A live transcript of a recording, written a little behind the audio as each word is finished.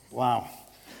Wow.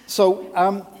 So,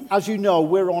 as you know,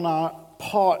 we're on our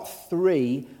part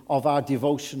 3 of our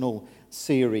devotional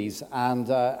series,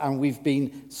 and we've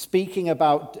been speaking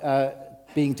about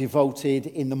being devoted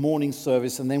in the morning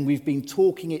service, and then we've been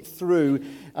talking it through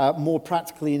more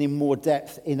practically and in more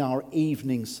depth in our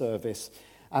evening service.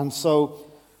 And so,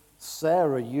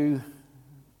 Sarah, you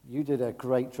did a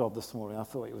great job this morning. I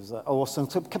thought it was awesome.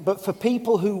 But for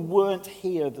people who weren't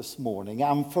here this morning,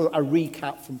 and for a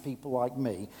recap from people like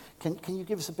me, can you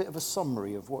give us a bit of a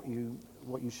summary of what you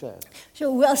shared?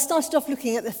 Sure. Well, I started off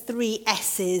looking at the 3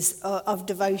 S's of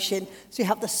devotion. So we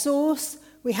have the source,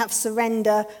 we have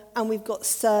surrender, and we've got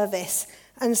service.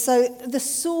 And so the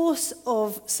source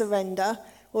of surrender,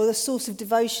 or the source of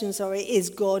devotion, is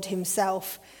God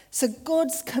himself. So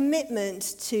God's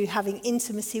commitment to having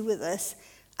intimacy with us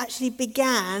actually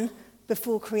began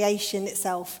before creation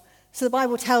itself. So the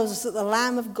Bible tells us that the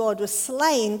Lamb of God was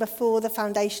slain before the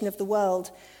foundation of the world.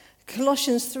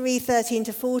 Colossians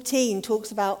 3:13-14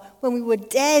 talks about when we were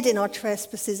dead in our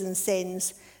trespasses and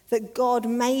sins, that God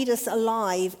made us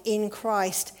alive in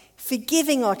Christ,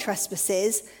 forgiving our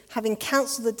trespasses, having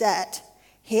cancelled the debt.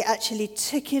 He actually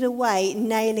took it away,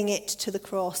 nailing it to the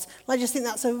cross. And I just think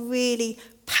that's a really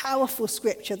powerful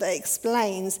scripture that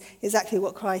explains exactly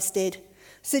what Christ did.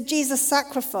 So Jesus'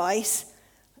 sacrifice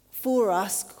for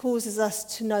us causes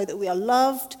us to know that we are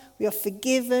loved, we are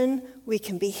forgiven, we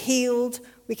can be healed,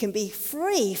 we can be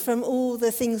free from all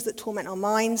the things that torment our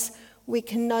minds, we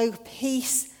can know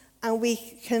peace, and we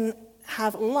can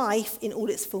have life in all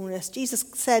its fullness. Jesus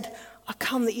said, "I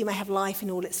come that you may have life in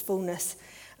all its fullness."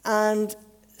 And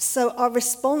so our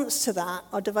response to that,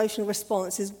 our devotional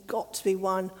response, has got to be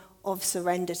one of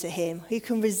surrender to him. Who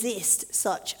can resist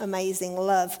such amazing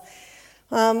love?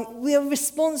 We are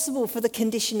responsible for the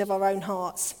condition of our own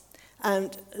hearts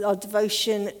and our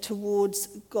devotion towards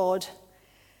God.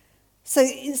 So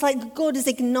it's like God has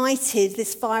ignited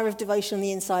this fire of devotion on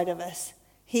the inside of us.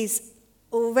 He's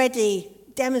already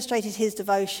demonstrated his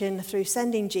devotion through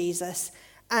sending Jesus.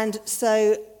 And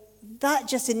so that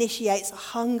just initiates a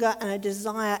hunger and a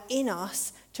desire in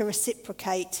us to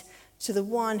reciprocate to the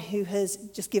one who has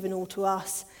just given all to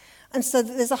us. And so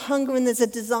there's a hunger and there's a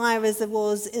desire, as there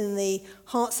was in the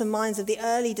hearts and minds of the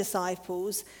early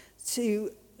disciples,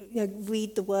 to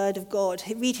read the Word of God,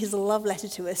 read his love letter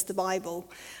to us, the Bible,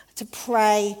 to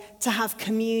pray, to have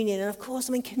communion. And of course,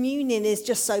 communion is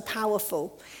just so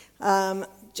powerful,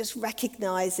 just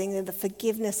recognizing the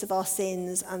forgiveness of our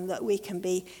sins and that we can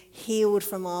be healed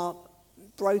from our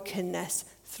brokenness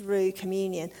through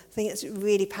communion. I think it's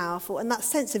really powerful. And that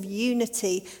sense of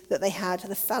unity that they had,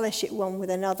 the fellowship one with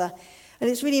another. And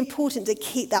it's really important to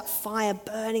keep that fire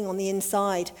burning on the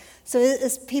inside. So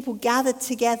as people gathered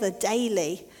together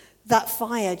daily, that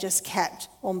fire just kept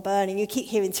on burning. You keep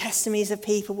hearing testimonies of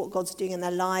people, what God's doing in their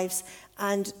lives.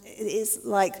 And it's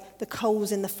like the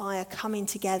coals in the fire coming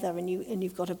together and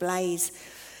you've got a blaze.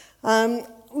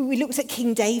 We looked at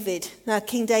King David. Now,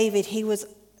 King David, he was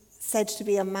said to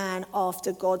be a man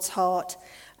after God's heart.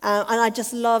 And I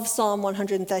just love Psalm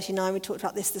 139. We talked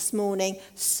about this morning.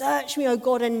 Search me, O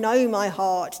God, and know my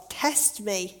heart. Test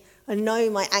me and know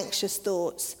my anxious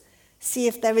thoughts. See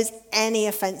if there is any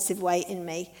offensive way in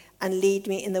me and lead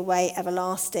me in the way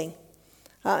everlasting.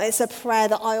 It's a prayer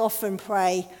that I often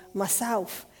pray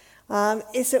myself.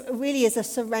 It really is a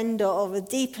surrender of the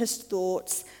deepest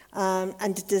thoughts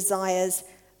and desires.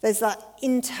 There's that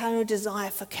internal desire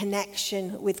for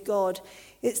connection with God.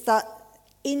 It's that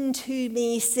into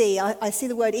me see. I see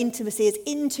the word intimacy as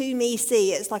into me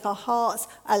see. It's like our hearts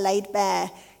are laid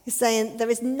bare. He's saying there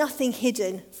is nothing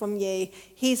hidden from you.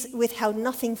 He's withheld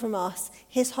nothing from us.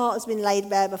 His heart has been laid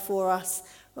bare before us.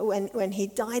 When he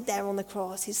died there on the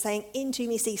cross, he's saying, into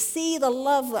me see the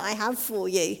love that I have for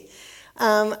you.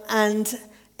 And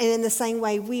in the same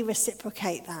way, we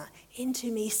reciprocate that.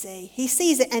 Into me see. He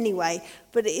sees it anyway,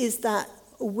 but it is that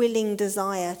willing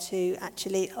desire to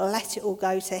actually let it all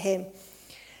go to him.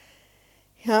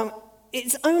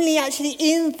 It's only actually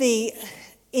in the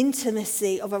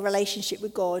intimacy of a relationship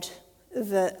with God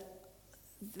that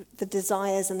the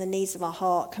desires and the needs of our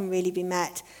heart can really be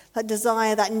met. That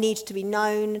desire, that need to be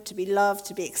known, to be loved,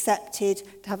 to be accepted,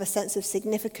 to have a sense of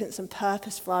significance and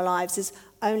purpose for our lives is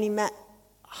only met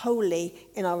wholly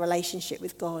in our relationship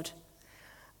with God.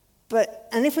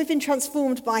 And if we've been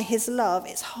transformed by his love,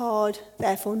 it's hard,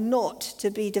 therefore, not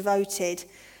to be devoted.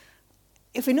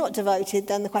 If we're not devoted,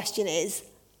 then the question is,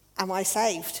 am I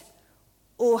saved?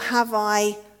 Or have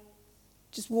I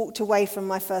just walked away from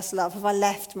my first love? Have I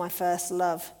left my first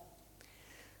love?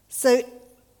 So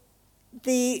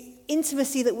the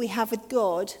intimacy that we have with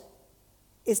God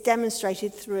is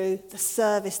demonstrated through the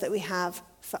service that we have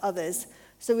for others.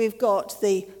 So we've got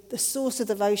the source of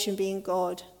devotion being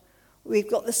God. We've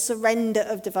got the surrender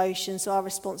of devotion, so our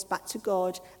response back to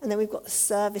God. And then we've got the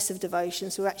service of devotion,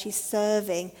 so we're actually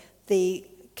serving the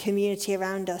community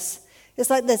around us. It's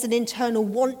like there's an internal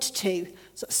want to,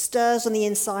 sort of stirs on the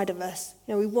inside of us.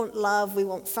 You know, we want love, we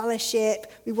want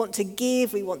fellowship, we want to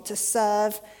give, we want to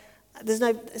serve. There's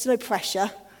no pressure,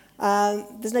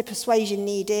 there's no persuasion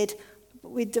needed.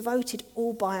 But we're devoted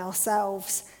all by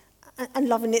ourselves. And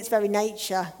love in its very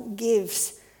nature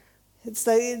gives.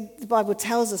 So the Bible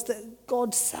tells us that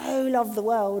God so loved the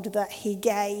world that he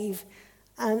gave.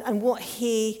 And what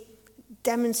he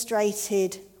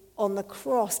demonstrated on the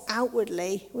cross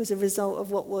outwardly was a result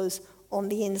of what was on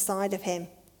the inside of him.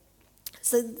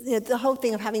 So the whole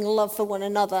thing of having love for one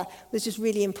another was just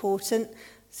really important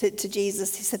to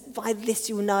Jesus. He said, by this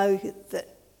you'll know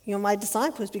that you're my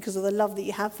disciples, because of the love that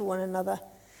you have for one another.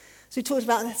 So we talked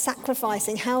about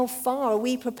sacrificing. How far are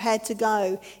we prepared to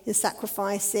go in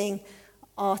sacrificing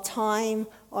our time,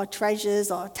 our treasures,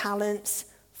 our talents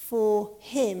for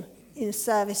him in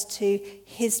service to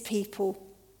his people?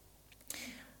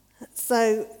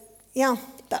 So, yeah,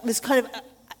 that was kind of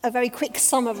a very quick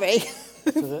summary.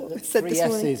 So the 3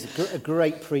 S's, a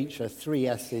great preacher, 3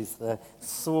 S's, the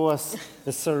source,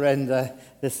 the surrender,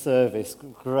 the service.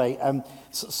 Great.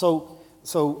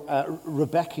 So,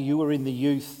 Rebecca, you were in the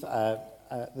youth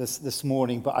this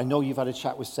morning, but I know you've had a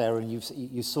chat with Sarah and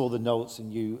you saw the notes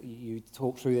and you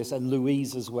talked through this, and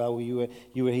Louise as well. You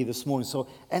were here this morning. So,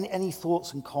 any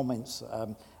thoughts and comments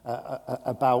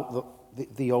about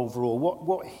the overall?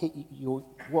 What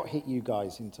hit you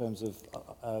guys in terms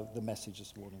of the message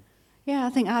this morning? Yeah,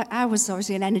 I think I was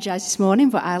obviously energized this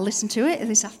morning, but I listened to it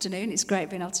this afternoon. It's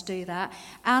great being able to do that.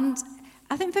 And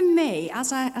I think for me,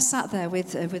 as I sat there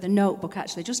with a notebook,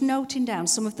 actually, just noting down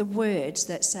some of the words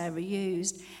that Sarah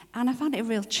used, and I found it a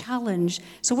real challenge.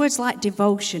 So words like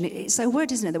devotion, it's a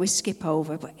word, isn't it, that we skip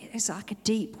over, but it's like a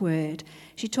deep word.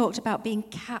 She talked about being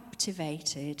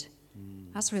captivated.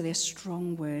 That's really a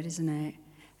strong word, isn't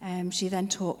it? She then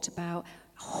talked about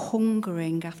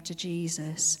hungering after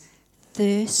Jesus,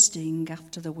 thirsting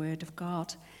after the word of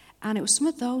God. And it was some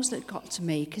of those that got to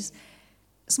me, because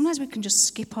sometimes we can just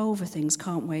skip over things,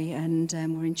 can't we? And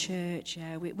we're in church,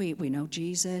 yeah, we know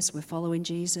Jesus, we're following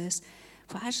Jesus.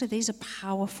 But actually, these are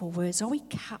powerful words. Are we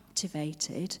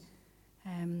captivated?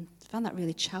 I found that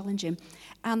really challenging.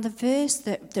 And the verse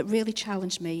that really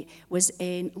challenged me was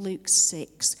in Luke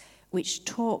 6, which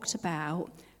talked about,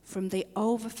 from the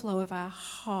overflow of our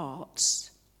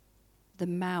hearts, the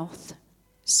mouth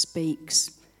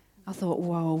speaks. I thought,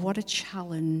 whoa, what a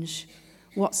challenge.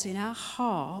 What's in our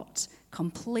heart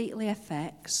completely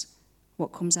affects what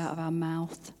comes out of our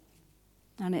mouth.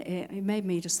 And it made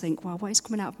me just think, wow, what is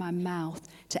coming out of my mouth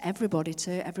to everybody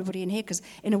in here? Because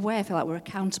in a way, I feel like we're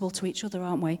accountable to each other,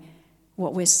 aren't we?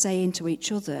 What we're saying to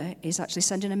each other is actually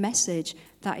sending a message.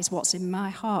 That is what's in my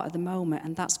heart at the moment,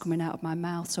 and that's coming out of my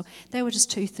mouth. So they were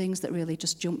just 2 things that really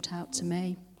just jumped out to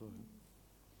me.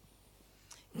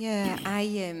 Yeah,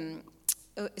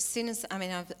 as soon as,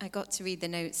 I got to read the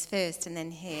notes first and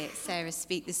then hear Sarah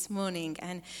speak this morning,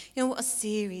 and what a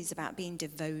series about being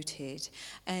devoted.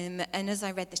 And as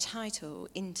I read the title,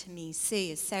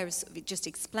 Intimacy, as Sarah sort of just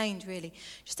explained, really,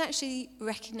 just actually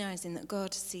recognizing that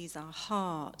God sees our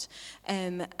heart.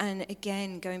 And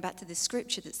again, going back to the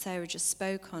scripture that Sarah just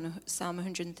spoke on, Psalm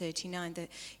 139, that,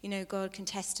 God can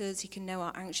test us, he can know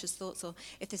our anxious thoughts, or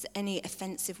if there's any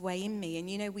offensive way in me.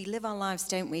 And, we live our lives,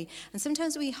 don't we? And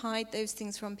sometimes we hide those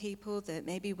things from people, that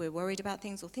maybe we're worried about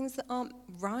things or things that aren't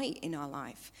right in our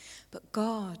life. But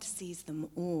God sees them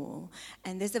all.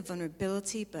 And there's a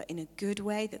vulnerability, but in a good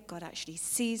way, that God actually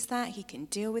sees that. He can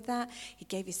deal with that. He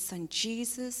gave his son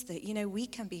Jesus, that, we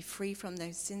can be free from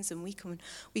those sins and we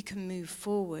can move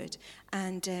forward.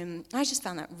 And I just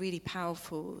found that really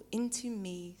powerful. Into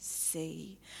me,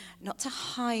 see. Not to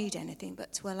hide anything,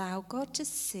 but to allow God to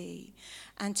see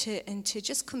and to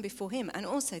just come before him. And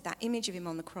also that image of him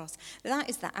on the cross. That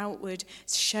is the outward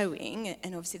showing,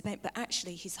 and obviously the pain, but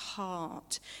actually his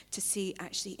heart, to see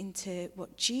actually into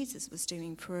what Jesus was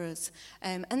doing for us.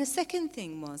 And the second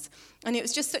thing was, and it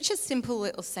was just such a simple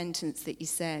little sentence that you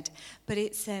said, but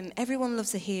it's everyone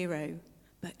loves a hero,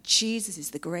 but Jesus is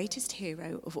the greatest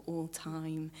hero of all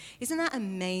time. Isn't that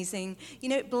amazing?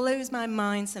 It blows my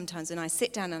mind sometimes when I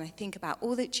sit down and I think about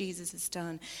all that Jesus has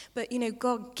done. But,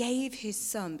 God gave his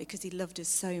son because he loved us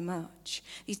so much.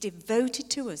 He's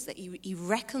devoted to us, that he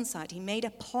reconciled, he made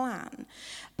a plan.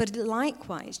 But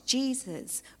likewise,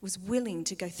 Jesus was willing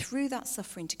to go through that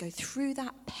suffering, to go through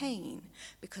that pain,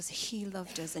 because he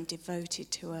loved us and devoted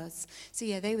to us. So,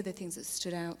 yeah, they were the things that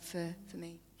stood out for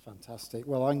me. Fantastic.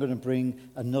 Well, I'm going to bring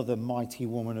another mighty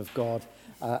woman of God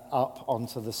up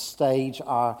onto the stage.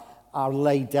 Our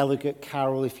lay delegate,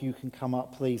 Carol, if you can come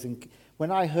up, please. And when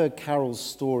I heard Carol's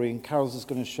story, and Carol's just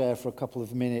going to share for a couple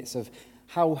of minutes of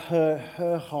how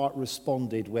her heart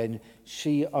responded when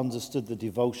she understood the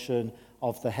devotion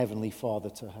of the Heavenly Father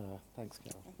to her. Thanks,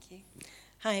 Carol. Thank you.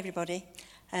 Hi, everybody.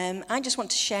 I just want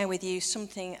to share with you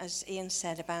something, as Ian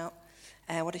said, about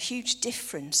what a huge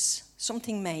difference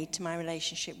something made to my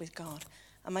relationship with God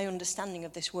and my understanding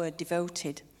of this word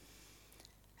devoted.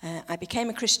 I became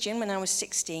a Christian when I was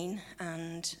 16,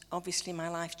 and obviously my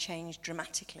life changed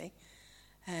dramatically,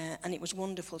 and it was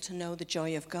wonderful to know the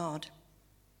joy of God.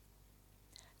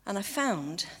 And I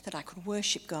found that I could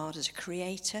worship God as a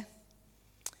creator,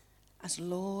 as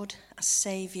Lord, as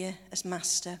Saviour, as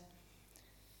Master,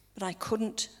 but I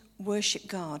couldn't worship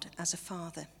God as a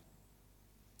Father.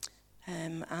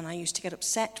 And I used to get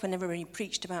upset whenever he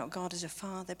preached about God as a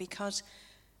father because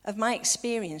of my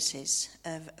experiences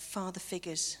of father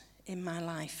figures in my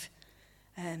life.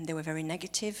 They were very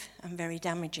negative and very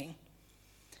damaging.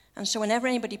 And so whenever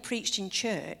anybody preached in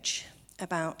church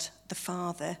about the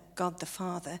Father, God the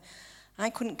Father,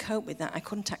 I couldn't cope with that. I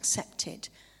couldn't accept it.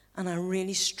 And I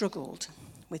really struggled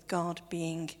with God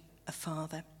being a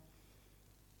father.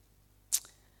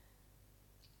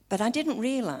 But I didn't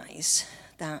realise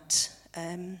that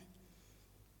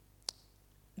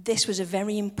this was a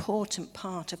very important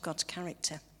part of God's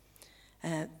character,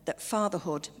 that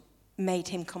fatherhood made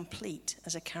him complete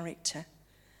as a character.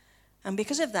 And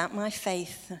because of that, my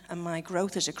faith and my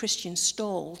growth as a Christian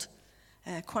stalled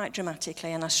quite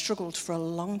dramatically, and I struggled for a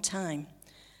long time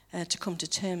to come to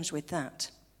terms with that.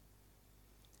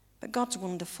 But God's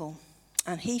wonderful,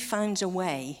 and he finds a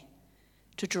way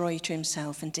to draw you to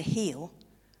himself and to heal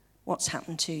what's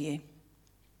happened to you.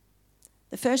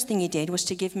 The first thing he did was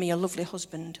to give me a lovely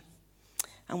husband.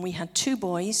 And we had 2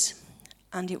 boys,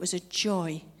 and it was a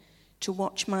joy to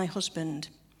watch my husband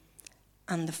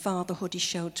and the fatherhood he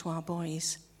showed to our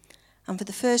boys. And for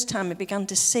the first time, I began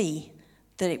to see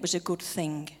that it was a good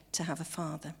thing to have a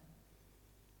father.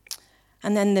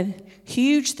 And then the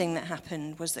huge thing that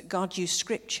happened was that God used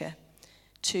Scripture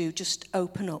to just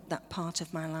open up that part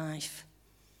of my life.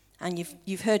 And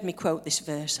you've heard me quote this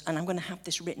verse, and I'm going to have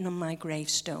this written on my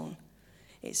gravestone.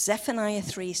 It's Zephaniah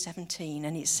 3:17,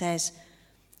 and it says,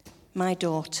 "My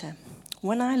daughter,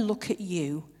 when I look at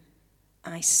you,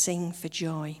 I sing for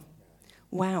joy."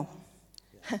 Wow.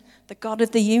 The God of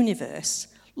the universe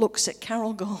looks at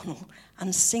Carol Gornall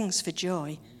and sings for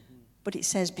joy. But it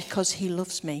says, because he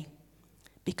loves me.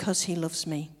 Because he loves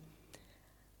me.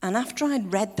 And after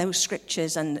I'd read those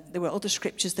scriptures, and there were other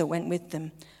scriptures that went with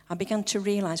them, I began to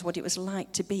realize what it was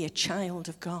like to be a child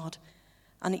of God.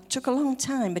 And it took a long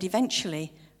time, but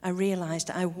eventually I realized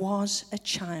I was a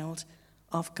child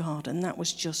of God, and that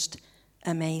was just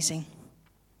amazing.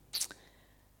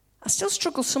 I still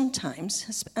struggle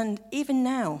sometimes, and even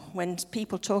now, when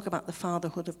people talk about the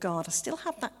fatherhood of God, I still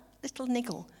have that little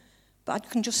niggle. But I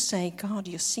can just say, God,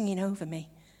 you're singing over me,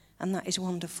 and that is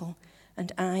wonderful,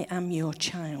 and I am your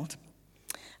child.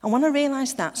 And when I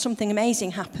realized that, something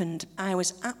amazing happened. I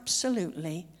was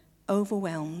absolutely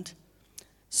overwhelmed,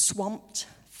 swamped,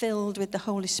 filled with the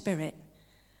Holy Spirit,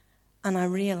 and I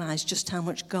realized just how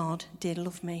much God did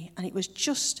love me, and it was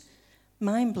just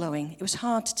mind-blowing. It was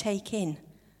hard to take in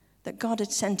that God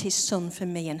had sent his son for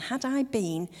me, and had I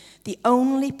been the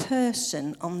only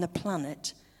person on the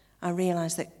planet, I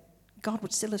realized that God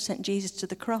would still have sent Jesus to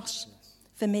the cross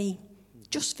for me,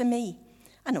 just for me.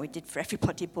 I know he did for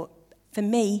everybody, but for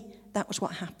me, that was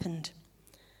what happened.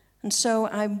 And so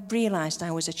I realized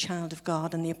I was a child of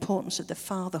God and the importance of the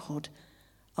fatherhood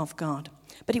of God.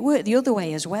 But it worked the other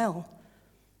way as well.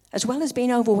 As well as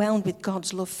being overwhelmed with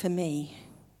God's love for me,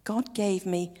 God gave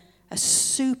me a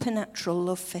supernatural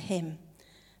love for him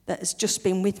that has just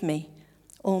been with me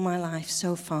all my life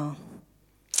so far.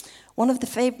 One of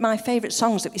my favourite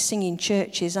songs that we sing in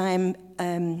church is I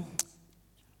am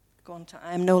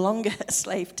no longer a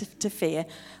slave to fear.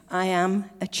 I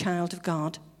am a child of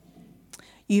God.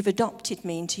 You've adopted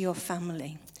me into your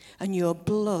family, and your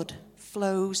blood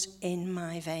flows in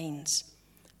my veins.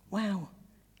 Wow,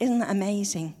 isn't that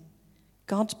amazing?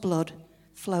 God's blood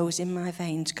flows in my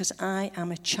veins because I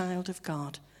am a child of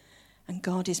God, and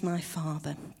God is my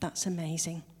Father. That's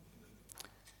amazing.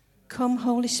 Come,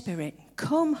 Holy Spirit,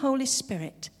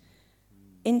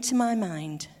 into my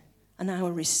mind, and I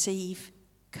will receive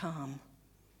calm.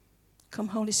 Come,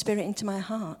 Holy Spirit, into my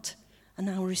heart, and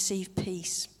I will receive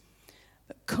peace.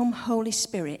 But come, Holy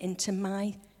Spirit, into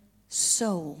my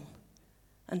soul,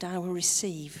 and I will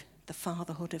receive the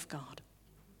fatherhood of God.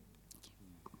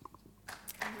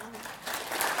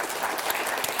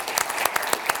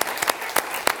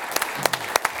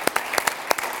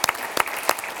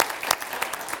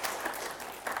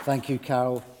 Thank you,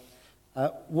 Carol.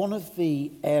 One of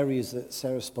the areas that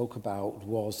Sarah spoke about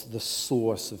was the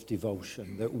source of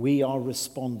devotion, that we are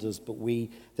responders, but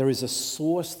there is a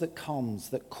source that comes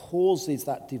that causes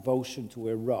that devotion to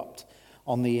erupt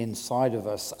on the inside of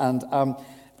us. And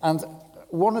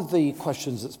one of the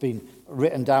questions that's been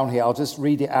written down here, I'll just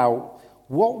read it out.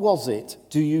 What was it,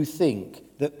 do you think,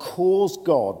 that caused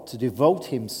God to devote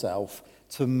himself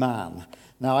to man?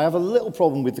 Now, I have a little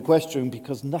problem with the question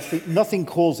because nothing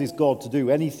causes God to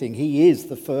do anything. He is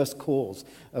the first cause,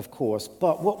 of course.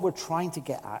 But what we're trying to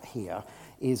get at here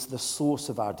is the source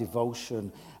of our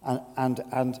devotion.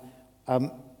 And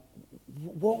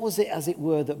what was it, as it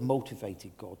were, that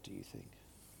motivated God, do you think?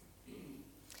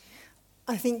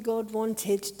 I think God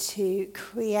wanted to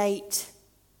create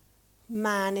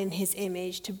man in his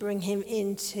image, to bring him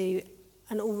into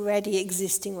an already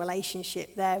existing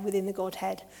relationship there within the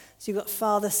Godhead. So you've got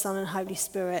Father, Son, and Holy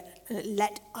Spirit. And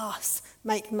let us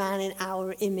make man in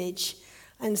our image.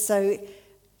 And so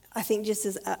I think just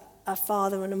as a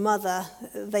father and a mother,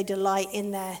 they delight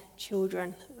in their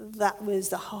children. That was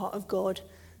the heart of God.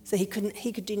 So he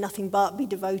could do nothing but be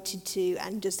devoted to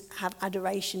and just have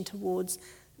adoration towards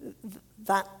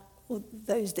that, or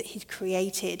those that he'd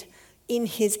created in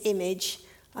his image,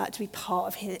 to be part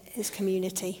of his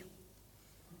community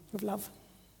of love.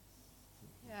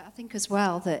 Yeah, I think as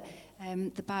well that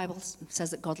the Bible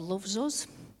says that God loves us,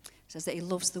 says that he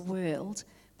loves the world,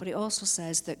 but it also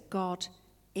says that God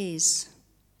is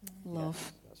love.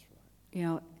 Yes, that's right. You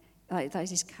know, that is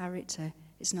his character.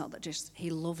 It's not that just he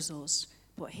loves us,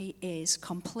 but he is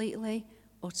completely,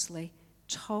 utterly,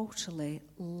 totally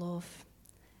love.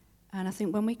 And I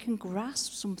think when we can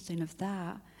grasp something of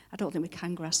that, I don't think we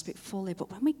can grasp it fully,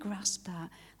 but when we grasp that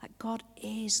God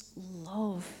is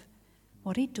love,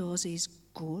 what he does is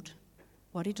good,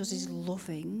 what he does is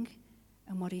loving,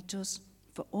 and what he does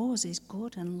for us is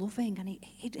good and loving, and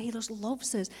he just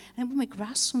loves us. And when we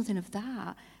grasp something of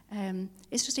that,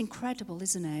 it's just incredible,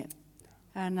 isn't it?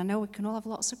 And I know we can all have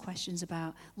lots of questions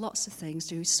about lots of things,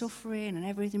 do suffering and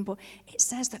everything, but it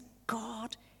says that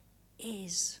God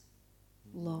is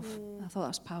love. I thought that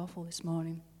was powerful this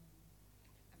morning.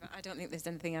 I don't think there's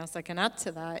anything else I can add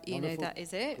to that. You know, that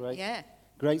is it. Great. Yeah.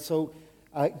 Great. So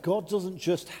God doesn't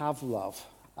just have love,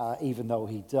 even though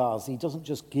he does. He doesn't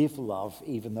just give love,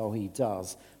 even though he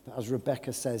does. But as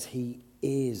Rebecca says, he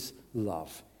is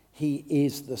love. He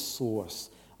is the source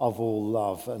of all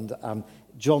love. And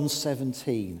John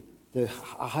 17, the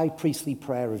high priestly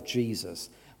prayer of Jesus,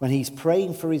 when he's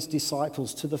praying for his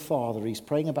disciples to the Father, he's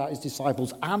praying about his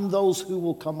disciples and those who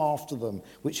will come after them,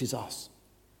 which is us.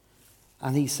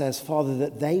 And he says, Father,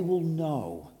 that they will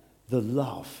know the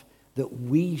love that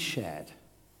we shared,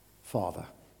 Father,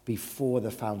 before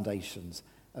the foundations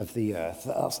of the earth.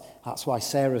 That's why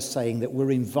Sarah's saying that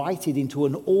we're invited into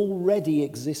an already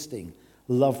existing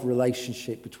love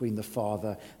relationship between the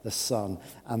Father, the Son,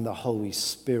 and the Holy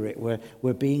Spirit.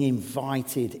 We're being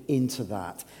invited into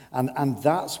that. And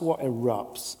that's what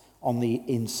erupts on the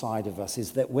inside of us,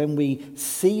 is that when we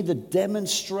see the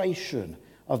demonstration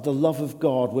of the love of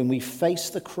God, when we face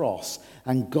the cross,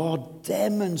 and God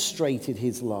demonstrated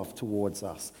his love towards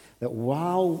us, that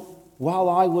while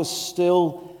I was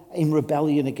still in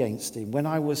rebellion against him, when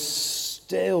I was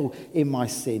still in my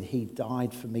sin, he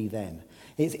died for me then.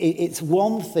 It's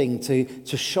one thing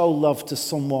to show love to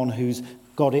someone who's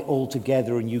got it all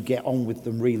together and you get on with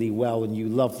them really well and you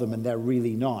love them and they're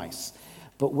really nice.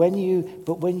 But when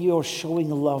you're showing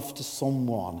love to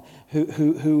someone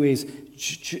who is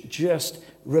just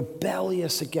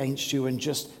rebellious against you and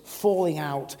just falling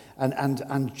out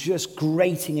and just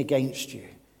grating against you,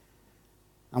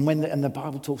 and the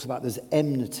Bible talks about there's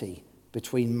enmity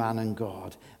between man and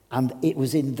God, and it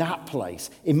was in that place,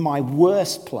 in my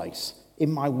worst place,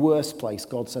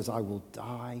 God says, I will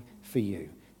die for you,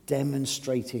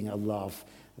 demonstrating a love,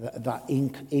 that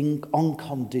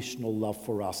unconditional love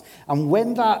for us. And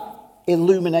when that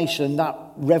illumination, that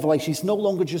revelation, is no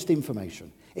longer just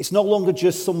information. It's no longer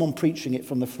just someone preaching it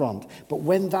from the front. But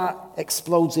when that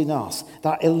explodes in us,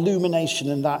 that illumination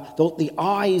and that the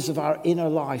eyes of our inner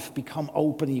life become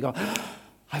open, and you go,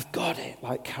 I've got it,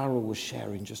 like Carol was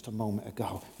sharing just a moment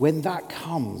ago. When that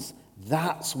comes,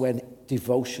 that's when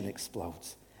devotion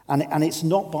explodes. And it's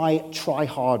not by try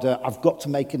harder, I've got to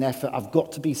make an effort, I've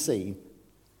got to be seen.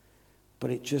 But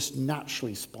it just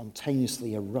naturally,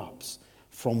 spontaneously erupts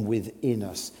from within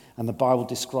us. And the Bible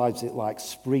describes it like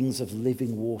springs of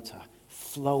living water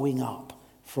flowing up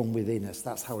from within us.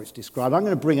 That's how it's described. I'm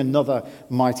going to bring another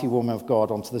mighty woman of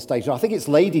God onto the stage. I think it's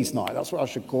Ladies' Night. That's what I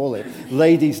should call it.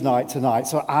 Ladies' Night tonight.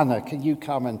 So Anna, can you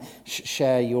come and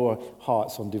share your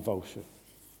hearts on devotion?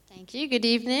 Thank you. Good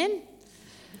evening.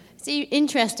 It's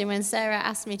interesting when Sarah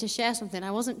asked me to share something. I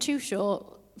wasn't too sure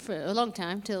for a long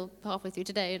time, till halfway through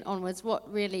today and onwards,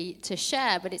 what really to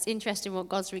share. But it's interesting what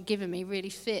God's given me really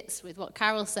fits with what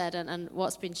Carol said and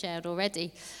what's been shared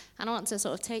already. And I want to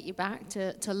sort of take you back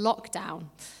to lockdown.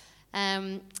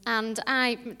 And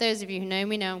those of you who know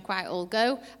me know I'm quite all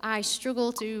go. I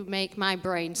struggle to make my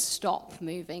brain stop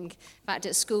moving. In fact,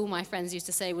 at school, my friends used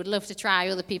to say, would love to try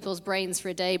other people's brains for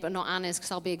a day, but not Anna's,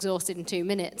 because I'll be exhausted in 2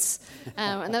 minutes.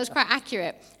 And that was quite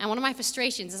accurate. And one of my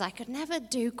frustrations is I could never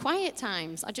do quiet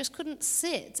times. I just couldn't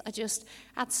sit.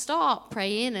 I'd start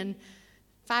praying, and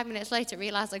 5 minutes later,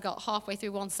 realised I got halfway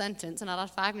through one sentence and I'd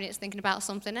had 5 minutes thinking about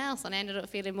something else, and I ended up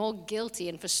feeling more guilty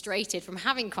and frustrated from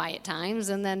having quiet times,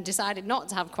 and then decided not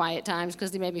to have quiet times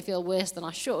because they made me feel worse than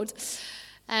I should.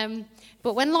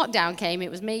 But when lockdown came,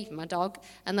 it was me, my dog,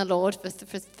 and the Lord for the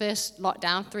first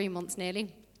lockdown, 3 months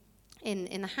nearly,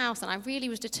 in the house, and I really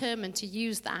was determined to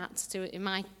use that to, in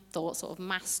my thoughts, sort of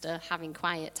master having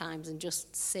quiet times and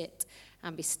just sit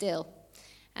and be still.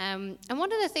 And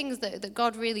one of the things that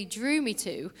God really drew me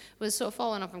to was sort of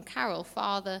following on from Carol,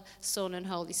 Father, Son, and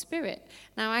Holy Spirit.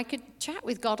 Now, I could chat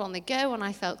with God on the go, and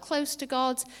I felt close to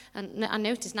God, and I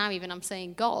notice now even I'm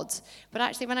saying God, but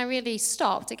actually when I really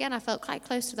stopped, again, I felt quite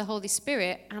close to the Holy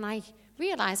Spirit, and I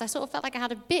realized I sort of felt like I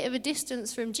had a bit of a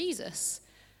distance from Jesus.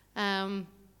 I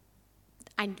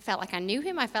felt like I knew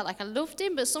him, I felt like I loved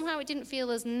him, but somehow it didn't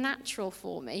feel as natural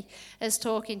for me as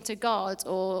talking to God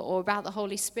or about the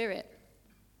Holy Spirit.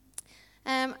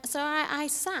 So I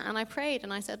sat and I prayed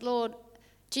and I said, Lord,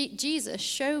 Jesus,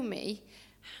 show me,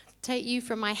 take you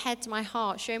from my head to my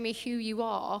heart, show me who you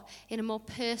are in a more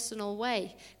personal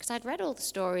way. Because I'd read all the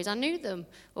stories, I knew them,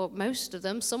 or most of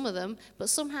them, some of them, but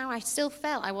somehow I still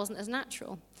felt I wasn't as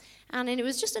natural. And it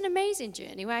was just an amazing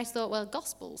journey where I thought, well,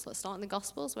 Gospels, let's start in the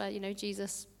Gospels, where,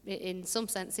 Jesus, in some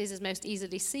senses, is most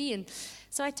easily seen.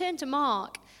 So I turned to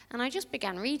Mark and I just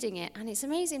began reading it, and it's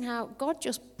amazing how God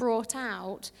just brought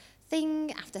out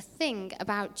thing after thing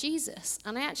about Jesus.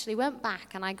 And I actually went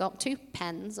back and I got 2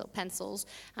 pens or pencils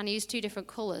and I used 2 different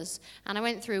colours. And I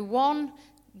went through 1,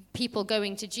 people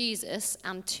going to Jesus,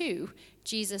 and 2,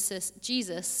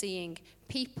 Jesus seeing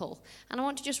people. And I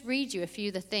want to just read you a few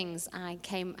of the things I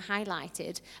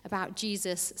highlighted about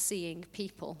Jesus seeing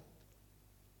people.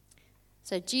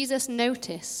 So Jesus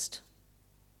noticed.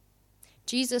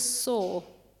 Jesus saw.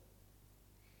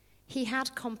 He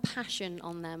had compassion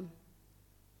on them.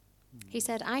 He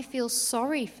said, I feel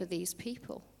sorry for these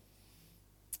people.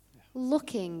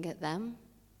 Looking at them,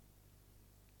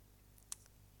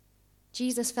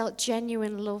 Jesus felt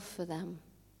genuine love for them.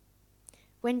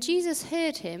 When Jesus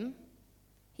heard him,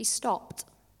 he stopped.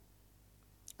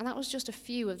 And that was just a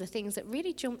few of the things that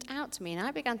really jumped out to me. And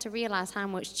I began to realize how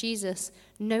much Jesus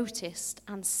noticed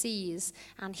and sees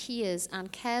and hears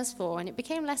and cares for. And it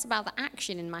became less about the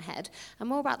action in my head and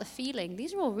more about the feeling.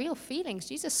 These are all real feelings.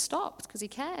 Jesus stopped because he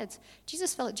cared.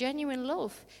 Jesus felt genuine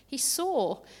love. He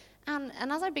saw. And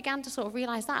as I began to sort of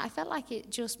realize that, I felt like it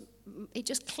just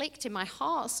clicked in my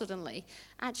heart suddenly.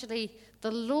 Actually, the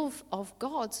love of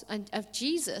God and of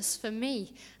Jesus for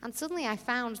me. And suddenly I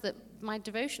found that my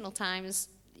devotional times,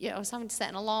 I was having to set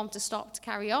an alarm to stop to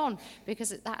carry on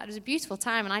because that was a beautiful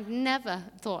time, and I'd never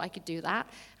thought I could do that.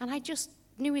 And I just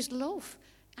knew his love.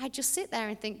 I'd just sit there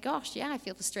and think, gosh, yeah, I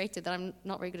feel frustrated that I'm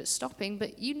not very good at stopping,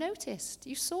 but you noticed,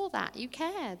 you saw that, you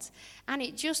cared. And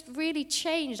it just really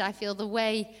changed, I feel, the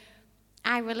way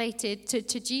I related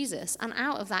to Jesus. And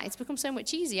out of that, it's become so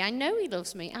much easier. I know he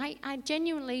loves me. I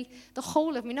genuinely, the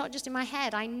whole of me, not just in my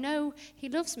head, I know he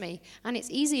loves me. And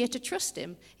it's easier to trust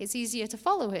him. It's easier to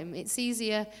follow him. It's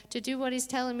easier to do what he's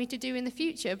telling me to do in the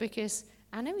future because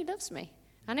I know he loves me.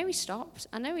 I know he stopped.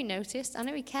 I know he noticed. I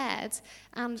know he cared.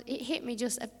 And it hit me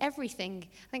just of everything.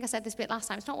 I think I said this bit last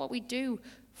time. It's not what we do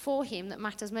for him that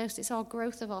matters most. It's our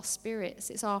growth of our spirits.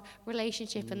 It's our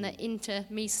relationship and the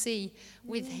intimacy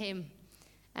with him.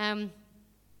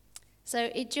 So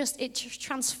it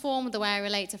transformed the way I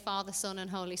relate to Father, Son,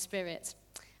 and Holy Spirit.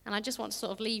 And I just want to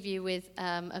sort of leave you with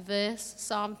a verse,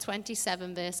 Psalm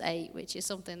 27, verse 8, which is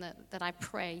something that I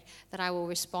pray that I will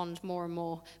respond more and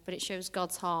more. But it shows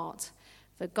God's heart.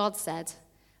 For God said,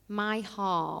 my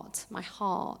heart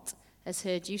has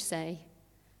heard you say,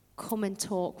 come and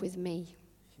talk with me.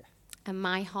 Yeah. And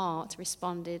my heart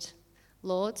responded,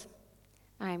 Lord,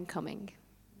 I am coming.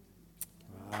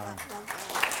 Wow.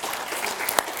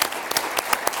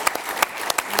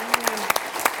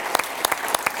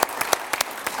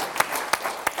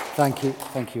 Thank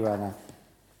you, Anna.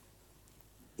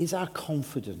 Is our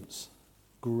confidence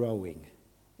growing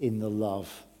in the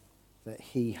love that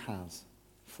he has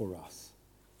for us?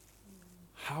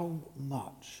 How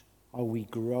much are we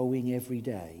growing every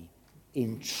day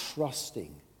in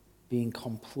trusting, being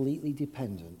completely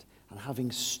dependent, and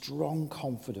having strong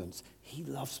confidence? He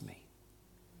loves me.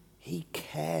 He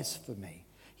cares for me.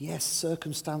 Yes,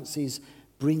 circumstances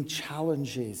bring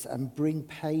challenges and bring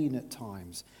pain at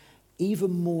times.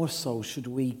 Even more so should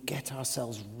we get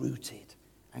ourselves rooted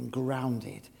and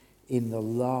grounded in the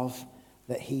love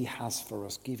that he has for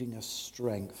us, giving us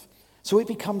strength. So it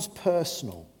becomes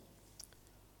personal.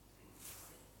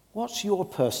 What's your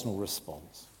personal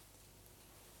response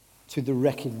to the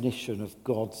recognition of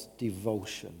God's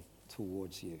devotion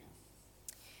towards you?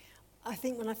 I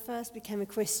think when I first became a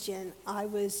Christian, I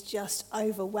was just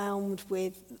overwhelmed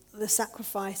with the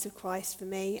sacrifice of Christ for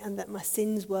me and that my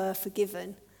sins were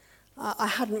forgiven. I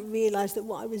hadn't realised that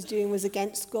what I was doing was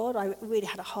against God. I really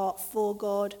had a heart for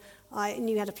God. I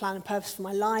knew He had a plan and purpose for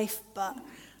my life, but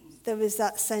there was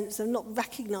that sense of not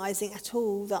recognising at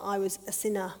all that I was a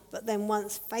sinner. But then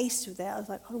once faced with it, I was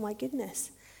like, oh my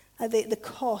goodness. The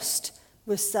cost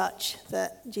was such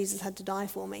that Jesus had to die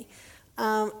for me.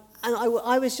 And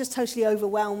I was just totally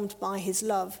overwhelmed by his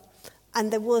love. And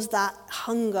there was that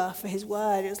hunger for his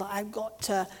word. It was like, I've got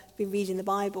to be reading the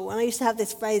Bible. And I used to have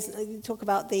this phrase, talk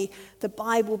about the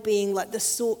Bible being like the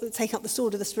sword, taking up the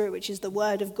sword of the Spirit, which is the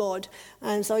word of God.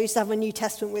 And so I used to have my New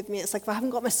Testament with me. It's like, if I haven't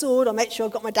got my sword, I'll make sure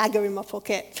I've got my dagger in my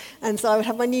pocket. And so I would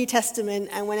have my New Testament,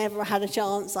 and whenever I had a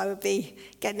chance, I would be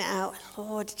getting it out.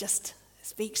 Lord, just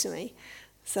speak to me.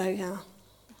 So, yeah.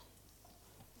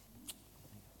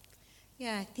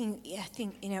 Yeah, I think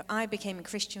I became a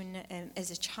Christian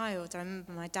as a child. I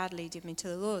remember my dad leading me to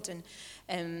the Lord,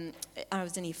 and I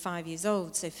was only 5 years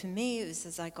old. So for me, it was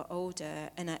as I got older,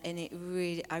 and I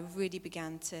really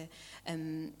began to.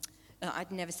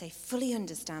 I'd never say fully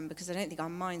understand, because I don't think our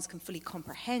minds can fully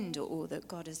comprehend all that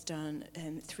God has done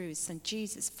through his son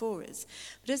Jesus for us.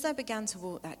 But as I began to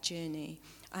walk that journey,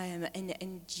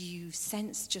 and you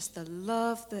sense just the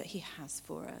love that he has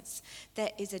for us,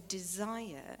 there is a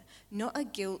desire, not a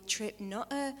guilt trip,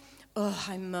 not a, oh,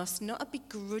 I must, not a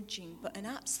begrudging, but an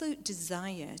absolute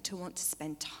desire to want to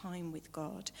spend time with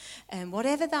God. And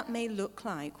whatever that may look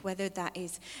like, whether that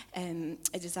is a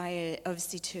desire,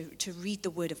 obviously, to read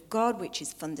the Word of God, which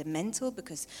is fundamental,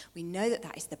 because we know that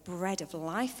that is the bread of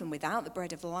life, and without the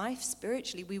bread of life,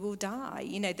 spiritually, we will die.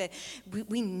 You know,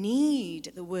 we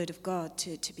need the Word of God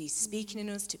to be speaking in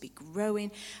us, to be growing.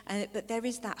 But there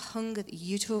is that hunger that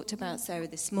you talked about, Sarah,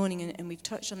 this morning, and we've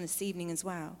touched on this evening as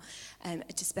well,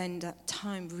 to spend that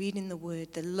time reading the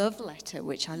Word, the love letter,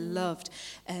 which I loved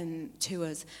to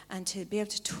us, and to be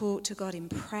able to talk to God in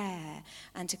prayer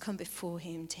and to come before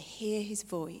him, to hear his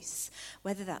voice,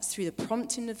 whether that's through the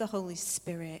prompting of the Holy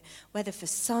Spirit, whether for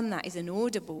some that is an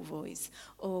audible voice,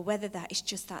 or whether that is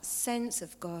just that sense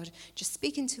of God just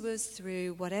speaking to us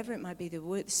through whatever it might be, the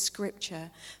word, the scripture.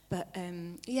 But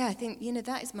I think,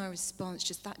 that is my response,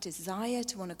 just that desire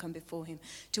to want to come before him,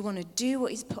 to want to do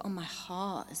what he's put on my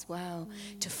heart as well,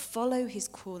 to follow his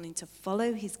calling, to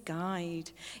follow his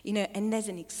guide, and there's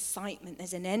an excitement,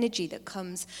 there's an energy that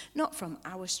comes not from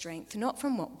our strength, not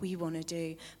from what we want to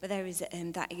do, but there is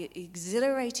that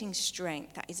exhilarating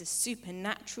strength, that is a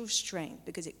supernatural strength,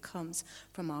 because it comes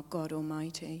from our God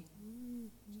Almighty.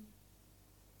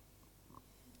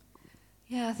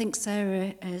 Yeah, I think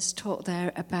Sarah has talked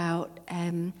there about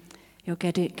getting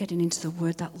into the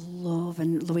Word, that love,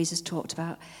 and Louise has talked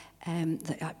about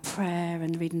like prayer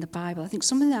and reading the Bible. I think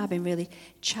something that I've been really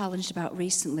challenged about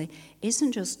recently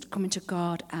isn't just coming to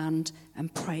God and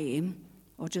praying,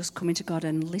 or just coming to God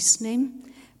and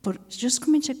listening, but just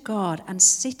coming to God and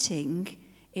sitting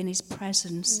in his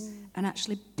presence and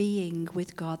actually being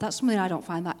with God. That's something I don't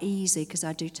find that easy, because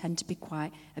I do tend to be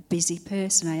quite a busy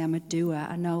person. I am a doer,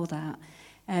 I know that.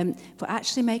 But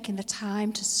actually making the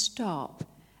time to stop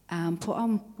and put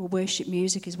on worship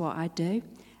music is what I do.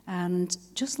 And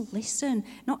just listen,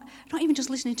 not even just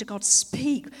listening to God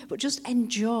speak, but just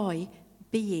enjoy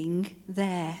being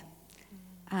there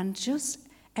and just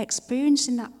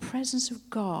experiencing that presence of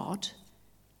God,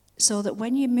 so that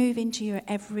when you move into your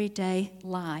everyday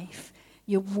life,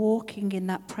 you're walking in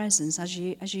that presence as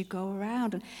you go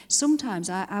around. And sometimes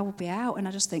I will be out and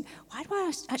I just think, why do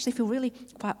I actually feel really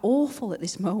quite awful at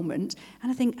this moment?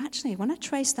 And I think, actually, when I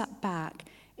trace that back,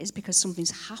 it's because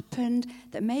something's happened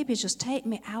that maybe just take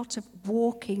me out of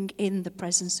walking in the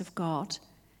presence of God.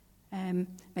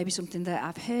 Maybe something that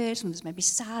I've heard, something that's maybe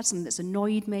sad, something that's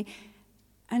annoyed me.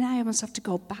 And I almost have to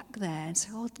go back there and say,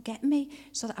 Lord, get me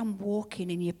so that I'm walking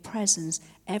in your presence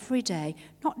every day,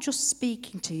 not just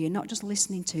speaking to you, not just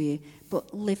listening to you,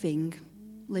 but living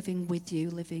with you,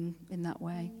 living in that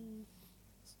way.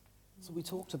 So we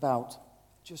talked about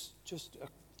just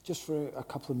just for a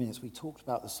couple of minutes, we talked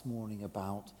about this morning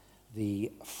about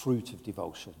the fruit of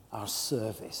devotion, our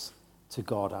service to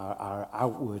God, our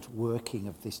outward working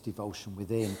of this devotion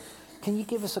within. Can you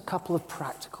give us a couple of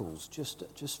practicals,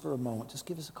 just for a moment? Just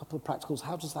give us a couple of practicals.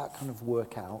 How does that kind of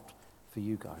work out for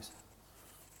you guys?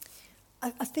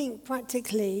 I think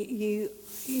practically you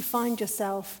find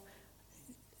yourself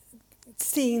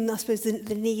seeing, I suppose,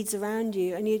 the needs around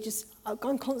you, and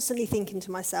I'm constantly thinking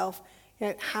to myself,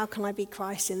 how can I be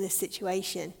Christ in this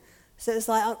situation? So it's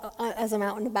like, as I'm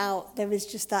out and about, there is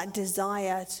just that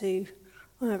desire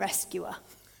I'm a rescuer.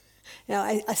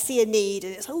 I see a need,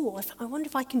 and it's, I wonder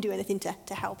if I can do anything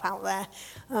to help out there.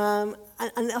 And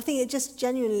I think it just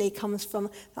genuinely comes from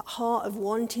that heart of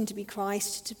wanting to be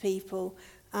Christ to people,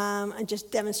 and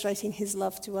just demonstrating his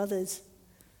love to others.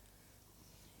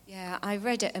 Yeah, I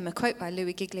read a quote by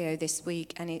Louis Giglio this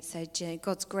week, and it said,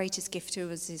 God's greatest gift to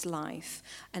us is life,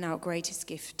 and our greatest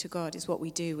gift to God is what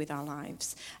we do with our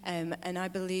lives. And I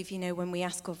believe, when we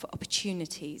ask of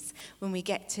opportunities, when we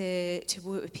get to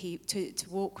work with to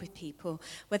walk with people,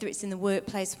 whether it's in the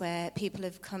workplace where people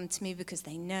have come to me because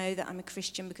they know that I'm a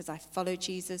Christian, because I follow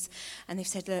Jesus, and they've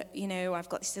said, look, I've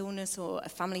got this illness, or a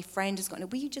family friend has got,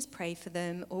 will you just pray for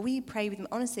them, or will you pray with them?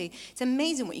 Honestly, it's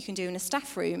amazing what you can do in a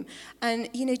staff room, and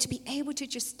to be able to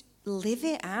just live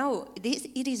it out.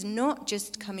 It is not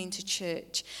just coming to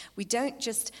church. We don't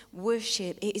just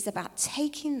worship. It is about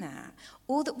taking that,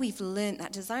 all that we've learned,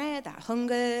 that desire, that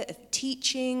hunger of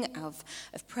teaching, of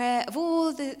prayer, of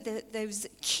all those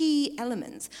key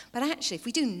elements. But actually, if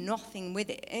we do nothing with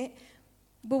it,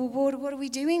 well, what are we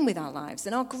doing with our lives?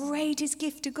 And our greatest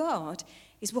gift to God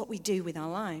is what we do with our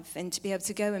life. And to be able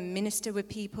to go and minister with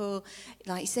people,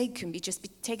 like you say, can be just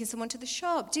taking someone to the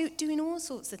shop, doing all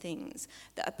sorts of things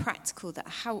that are practical, that are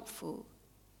helpful,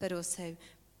 but also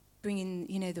bringing,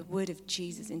 the word of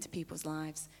Jesus into people's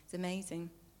lives. It's amazing.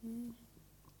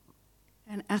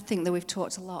 And I think that we've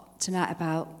talked a lot tonight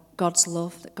about God's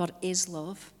love, that God is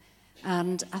love.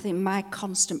 And I think my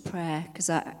constant prayer,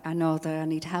 because I know that I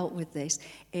need help with this,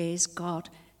 is God,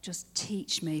 just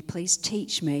teach me, please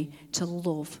teach me to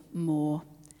love more.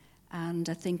 And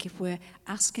I think if we're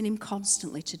asking him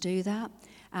constantly to do that,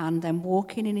 and then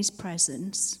walking in his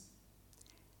presence,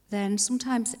 then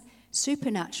sometimes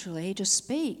supernaturally he just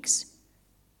speaks.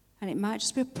 And it might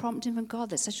just be a prompting from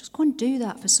God that says, just go and do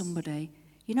that for somebody.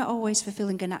 You're not always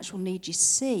fulfilling a natural need you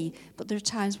see, but there are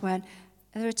times when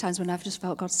I've just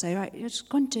felt God say, right, just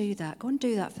go and do that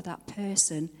for that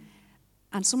person.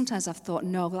 And sometimes I've thought,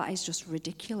 no, that is just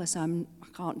ridiculous. I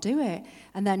can't do it.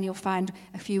 And then you'll find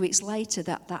a few weeks later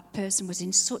that person was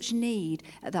in such need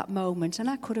at that moment, and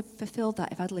I could have fulfilled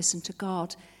that if I'd listened to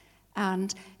God.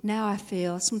 And now I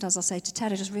feel, sometimes I'll say to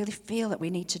Ted, I just really feel that we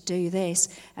need to do this.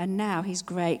 And now he's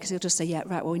great, because he'll just say, yeah,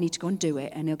 right, well, we need to go and do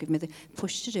it. And he'll give me the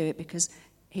push to do it, because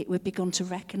we've begun to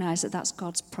recognise that that's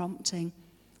God's prompting.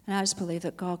 And I just believe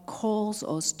that God calls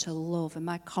us to love. And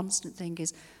my constant thing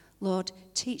is, Lord,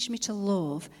 teach me to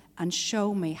love and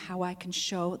show me how I can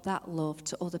show that love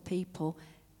to other people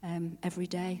every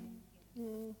day.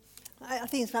 I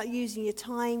think it's about using your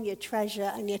time, your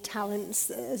treasure, and your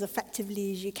talents as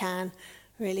effectively as you can,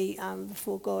 really,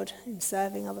 before God in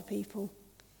serving other people.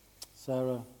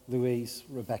 Sarah, Louise,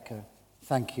 Rebecca,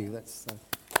 thank you. Let's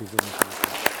give them a applause.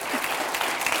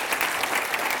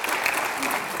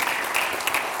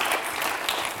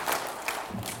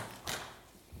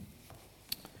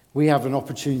 We have an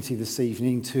opportunity this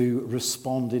evening to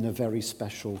respond in a very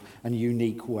special and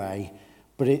unique way,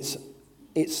 but it's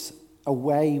a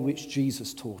way which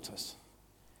Jesus taught us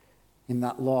in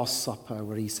that Last Supper,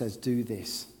 where he says, do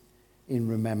this in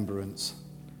remembrance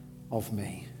of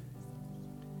me.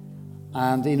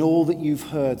 And in all that you've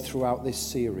heard throughout this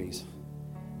series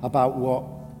about what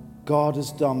God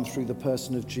has done through the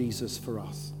person of Jesus for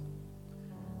us,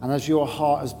 and as your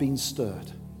heart has been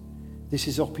stirred, this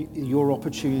is your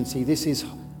opportunity. This is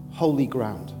holy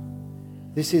ground.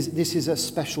 This is a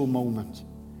special moment.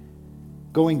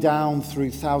 Going down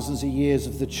through thousands of years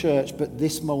of the church, but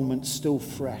this moment's still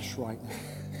fresh right now.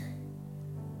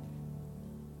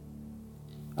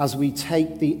 As we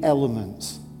take the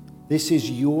elements, this is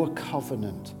your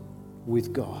covenant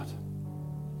with God.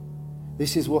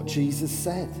 This is what Jesus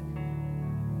said.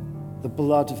 The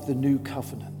blood of the new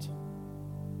covenant.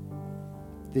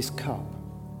 This cup.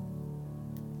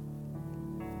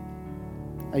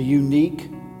 A unique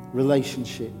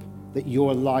relationship that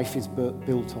your life is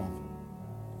built on.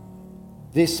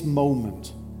 This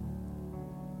moment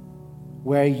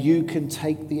where you can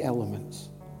take the elements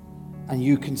and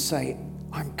you can say,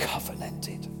 I'm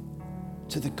covenanted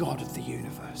to the God of the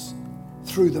universe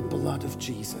through the blood of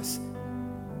Jesus.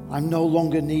 I'm no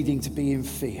longer needing to be in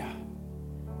fear,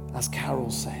 as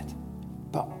Carol said,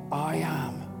 but I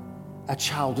am a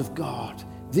child of God.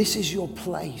 This is your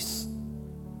place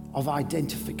of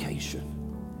identification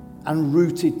and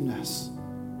rootedness.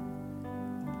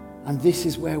 And this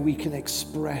is where we can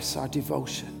express our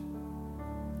devotion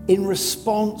in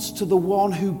response to the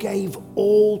one who gave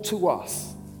all to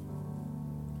us.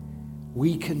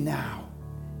 We can now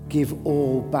give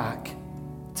all back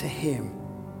to him.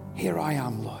 Here I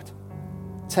am, Lord.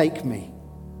 Take me,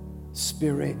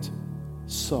 spirit,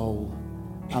 soul,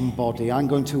 and body. I'm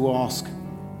going to ask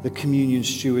the communion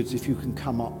stewards if you can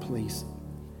come up, please.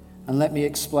 And let me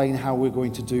explain how we're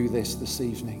going to do this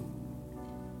evening.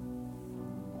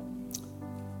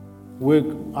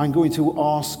 I'm going to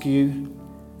ask you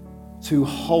to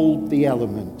hold the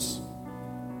elements,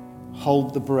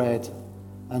 hold the bread,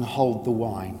 and hold the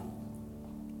wine.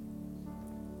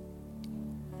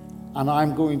 And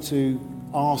I'm going to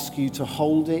ask you to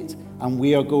hold it, and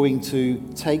we are going to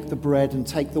take the bread and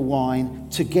take the wine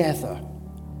together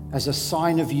as a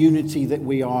sign of unity that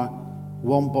we are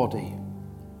one body,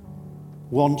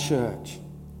 one church,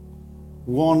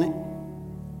 one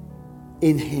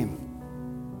in him,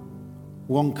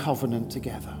 one covenant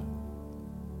together,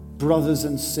 brothers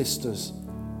and sisters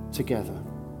together.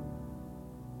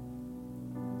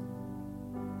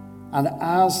 And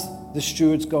as the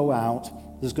stewards go out,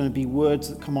 there's going to be words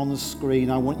that come on the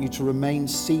screen. I want you to remain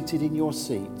seated in your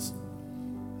seats.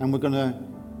 And we're going to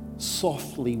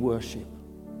softly worship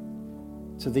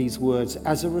to these words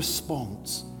as a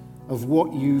response of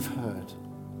what you've heard.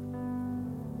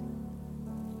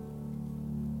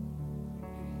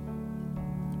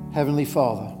 Heavenly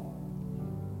Father,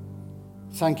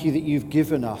 thank you that you've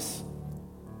given us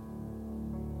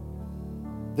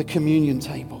the communion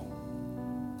table,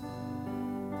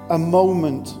 a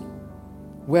moment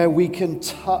where we can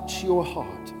touch your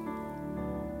heart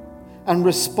and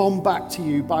respond back to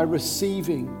you by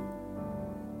receiving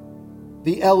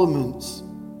the elements,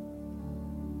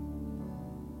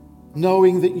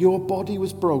 knowing that your body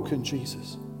was broken,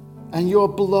 Jesus, and your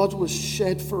blood was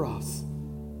shed for us,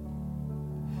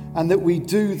 and that we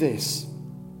do this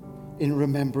in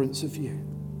remembrance of you.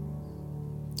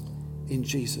 In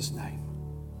Jesus' name.